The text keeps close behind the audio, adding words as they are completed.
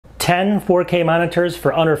10 4K monitors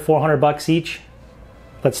for under 400 bucks each?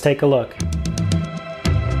 Let's take a look.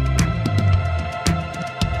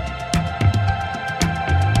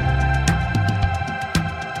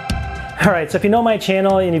 Alright, so if you know my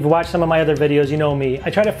channel and you've watched some of my other videos, you know me.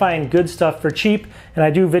 I try to find good stuff for cheap, and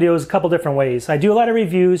I do videos a couple different ways. I do a lot of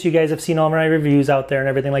reviews. You guys have seen all my reviews out there and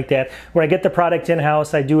everything like that, where I get the product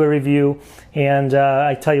in-house, I do a review, and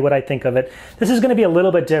I tell you what I think of it. This is going to be a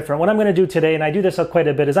little bit different. What I'm going to do today, and I do this quite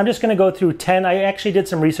a bit, is I'm just going to go through 10. I actually did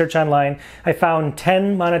some research online. I found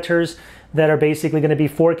 10 monitors that are basically going to be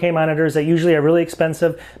 4K monitors that usually are really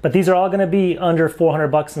expensive, but these are all going to be under 400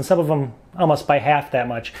 bucks, and some of them almost by half that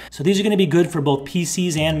much. So these are going to be good for both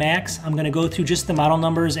PCs and Macs. I'm going to go through just the model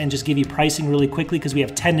numbers and just give you pricing really quickly because we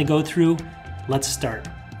have 10 to go through. Let's start.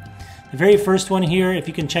 The very first one here, if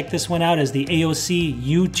you can check this one out, is the AOC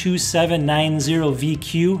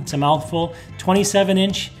U2790VQ. It's a mouthful,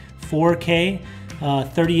 27-inch 4K.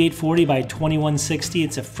 3840 by 2160.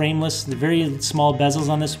 It's a frameless, very small bezels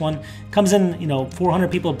on this one. Comes in,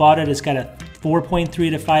 400 people bought it. It's got a 4.3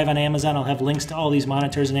 to 5 on Amazon. I'll have links to all these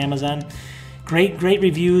monitors on Amazon. Great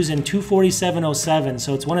reviews, and $247.07.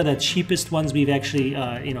 So it's one of the cheapest ones we've actually,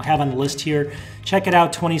 have on the list here. Check it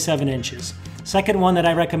out, 27 inches. Second one that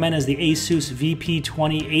I recommend is the Asus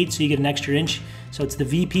VP28, so you get an extra inch. So it's the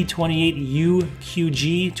VP28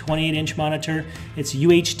 UQG 28-inch monitor. It's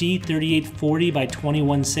UHD 3840 by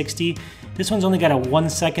 2160. This one's only got a 1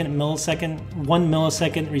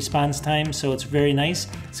 millisecond response time, so it's very nice.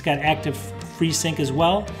 It's got active FreeSync as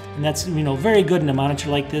well, and that's very good in a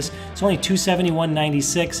monitor like this. It's only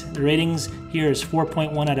 $271.96. The ratings here is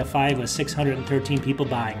 4.1 out of 5 with 613 people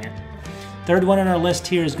buying it. Third one on our list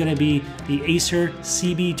here is going to be the Acer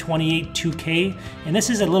CB28 2K, and this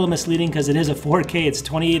is a little misleading because it is a 4K. It's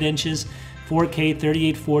 28 inches, 4K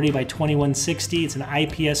 3840 by 2160. It's an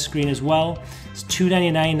IPS screen as well. It's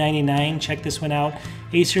 $299.99. Check this one out.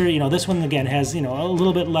 Acer, this one again has a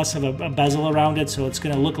little bit less of a bezel around it, so it's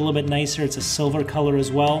going to look a little bit nicer. It's a silver color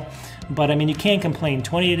as well, but I mean you can't complain.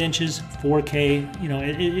 28 inches,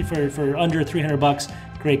 4K, for under 300 bucks,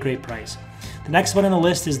 great price. The next one on the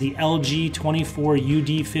list is the LG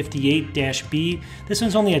 24UD58-B. This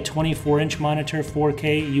one's only a 24-inch monitor,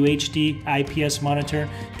 4K UHD IPS monitor.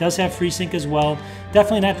 It does have FreeSync as well.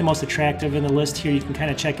 Definitely not the most attractive in the list here. You can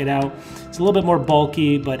kind of check it out. It's a little bit more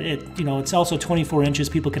bulky, but it's also 24 inches.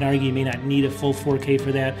 People can argue you may not need a full 4K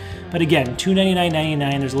for that. But again,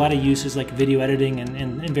 $299.99. There's a lot of uses like video editing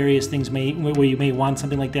and various things where you may want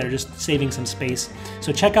something like that, or just saving some space.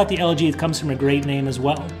 So check out the LG. It comes from a great name as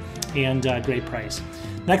well, and great price.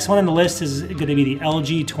 Next one on the list is going to be the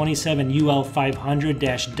LG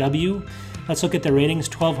 27UL500-W. Let's look at the ratings.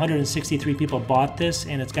 1,263 people bought this,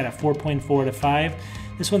 and it's got a 4.4 to 5.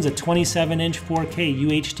 This one's a 27-inch 4K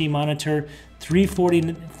UHD monitor,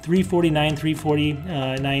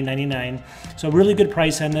 $349.99. So a really good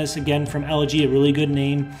price on this, again from LG, a really good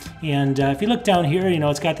name. And if you look down here,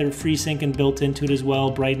 it's got their FreeSync and built into it as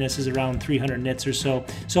well. Brightness is around 300 nits or so.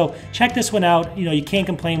 So check this one out. You can't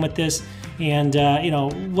complain with this. And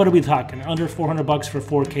what are we talking? Under 400 bucks for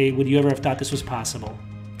 4K. Would you ever have thought this was possible?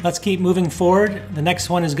 Let's keep moving forward. The next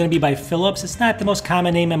one is going to be by Philips. It's not the most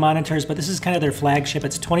common name in monitors, but this is kind of their flagship.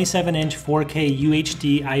 It's 27-inch 4K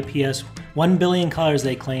UHD IPS, 1 billion colors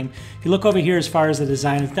they claim. If you look over here as far as the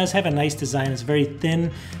design, it does have a nice design. It's very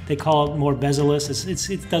thin. They call it more bezel-less.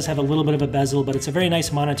 It does have a little bit of a bezel, but it's a very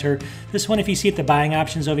nice monitor. This one, if you see at the buying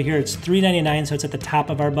options over here, it's $399, so it's at the top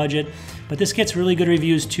of our budget. But this gets really good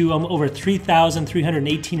reviews too. Over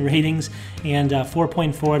 3,318 ratings and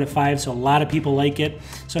 4.4 out of 5, so a lot of people like it.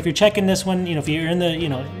 So if you're checking this one, if you're in the,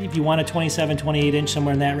 if you want a 27, 28 inch,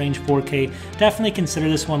 somewhere in that range, 4K, definitely consider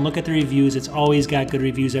this one. Look at the reviews. It's always got good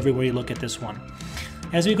reviews everywhere you look at this one.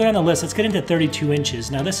 As we go down the list, let's get into 32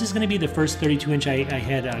 inches. Now this is going to be the first 32 inch I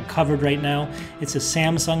had covered right now. It's a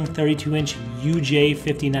Samsung 32 inch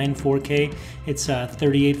UJ59 4K. It's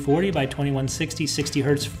 3840 by 2160, 60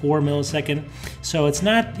 hertz, 4 millisecond. So it's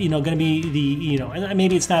not, going to be the,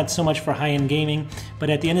 maybe it's not so much for high-end gaming,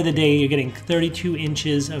 but at the end of the day, you're getting 32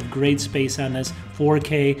 inches of great space on this,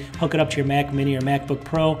 4K. Hook it up to your Mac Mini or MacBook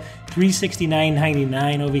Pro.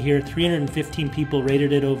 $369.99 over here. 315 people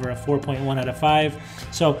rated it over a 4.1 out of 5.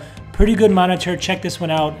 So pretty good monitor. Check this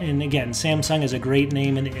one out. And again, Samsung is a great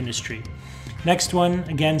name in the industry. Next one,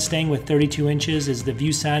 again staying with 32 inches, is the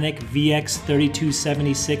ViewSonic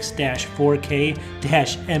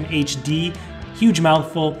VX3276-4K-MHD. Huge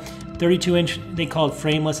mouthful. 32 inch, they call it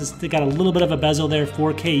frameless. They got a little bit of a bezel there,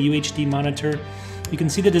 4K UHD monitor. You can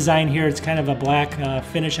see the design here. It's kind of a black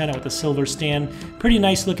finish on it with a silver stand. Pretty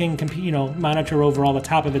nice looking monitor overall. The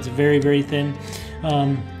top of it's very, very thin.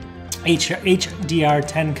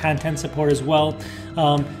 HDR10 content support as well.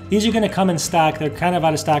 These are going to come in stock. They're kind of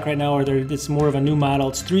out of stock right now, or it's more of a new model.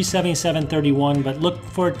 It's $377.31, but look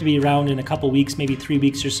for it to be around in a couple weeks, maybe 3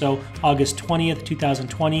 weeks or so, August 20th,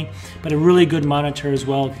 2020. But a really good monitor as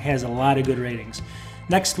well, has a lot of good ratings.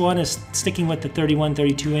 Next one is sticking with the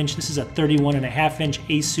 31-32 inch. This is a 31.5 inch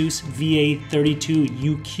Asus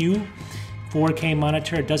VA32UQ 4K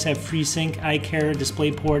monitor. It does have FreeSync, iCare,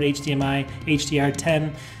 DisplayPort, HDMI,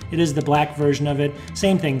 HDR10. It is the black version of it.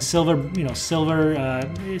 Same thing, silver, silver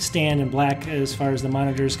stand and black as far as the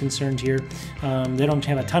monitor is concerned here. They don't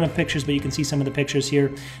have a ton of pictures, but you can see some of the pictures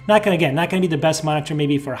here. Not gonna be the best monitor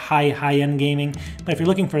maybe for high-end gaming, but if you're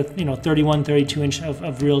looking for 31-32 inch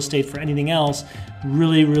of real estate for anything else,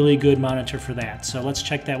 really good monitor for that. So let's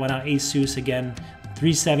check that one out. Asus again,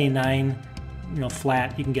 $379,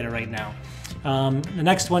 flat. You can get it right now. The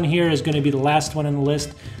next one here is going to be the last one on the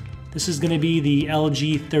list. This is going to be the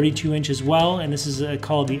LG 32 inch as well, and this is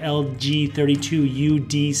called the LG 32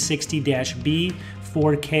 UD60-B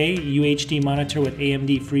 4K UHD monitor with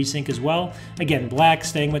AMD FreeSync as well. Again, black,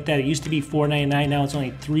 staying with that. It used to be $499, now it's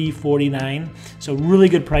only $349. So really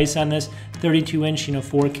good price on this 32 inch,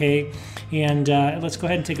 4K. And let's go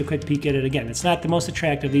ahead and take a quick peek at it again. It's not the most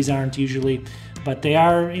attractive, these aren't usually, but they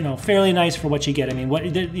are, fairly nice for what you get. I mean,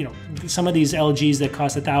 some of these LGs that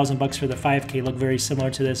cost $1,000 for the 5K look very similar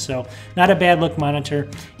to this, so not a bad look monitor.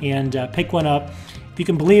 And pick one up. If you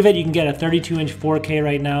can believe it, you can get a 32 inch 4K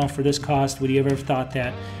right now for this cost. Would you ever have thought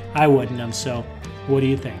that? I wouldn't. So what do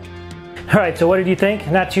you think? All right, so what did you think?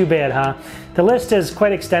 Not too bad, huh? The list is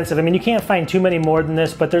quite extensive. I mean, you can't find too many more than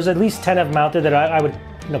this, but there's at least 10 of them out there that I would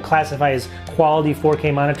classify as quality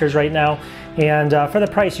 4K monitors right now. And for the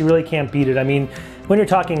price, you really can't beat it. I mean, when you're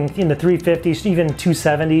talking in the 350s, even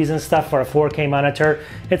 270s and stuff for a 4K monitor,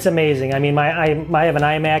 it's amazing. I mean, I have an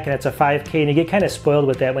iMac and it's a 5K, and you get kind of spoiled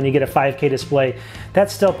with that when you get a 5K display.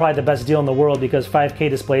 That's still probably the best deal in the world, because 5K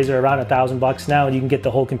displays are around $1,000 now, and you can get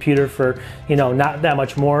the whole computer for, not that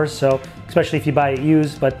much more. So, especially if you buy it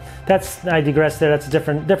used. But I digress there. That's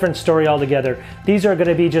a different story altogether. These are going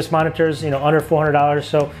to be just monitors, under $400.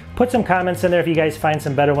 So put some comments in there if you guys find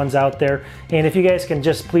some better ones out there. And if you guys can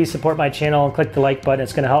just please support my channel and click the like button,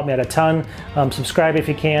 it's going to help me out a ton. Subscribe if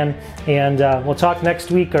you can, and we'll talk next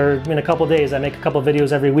week or in a couple days. I make a couple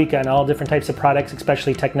videos every week on all different types of products,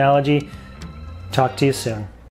 especially technology. Talk to you soon.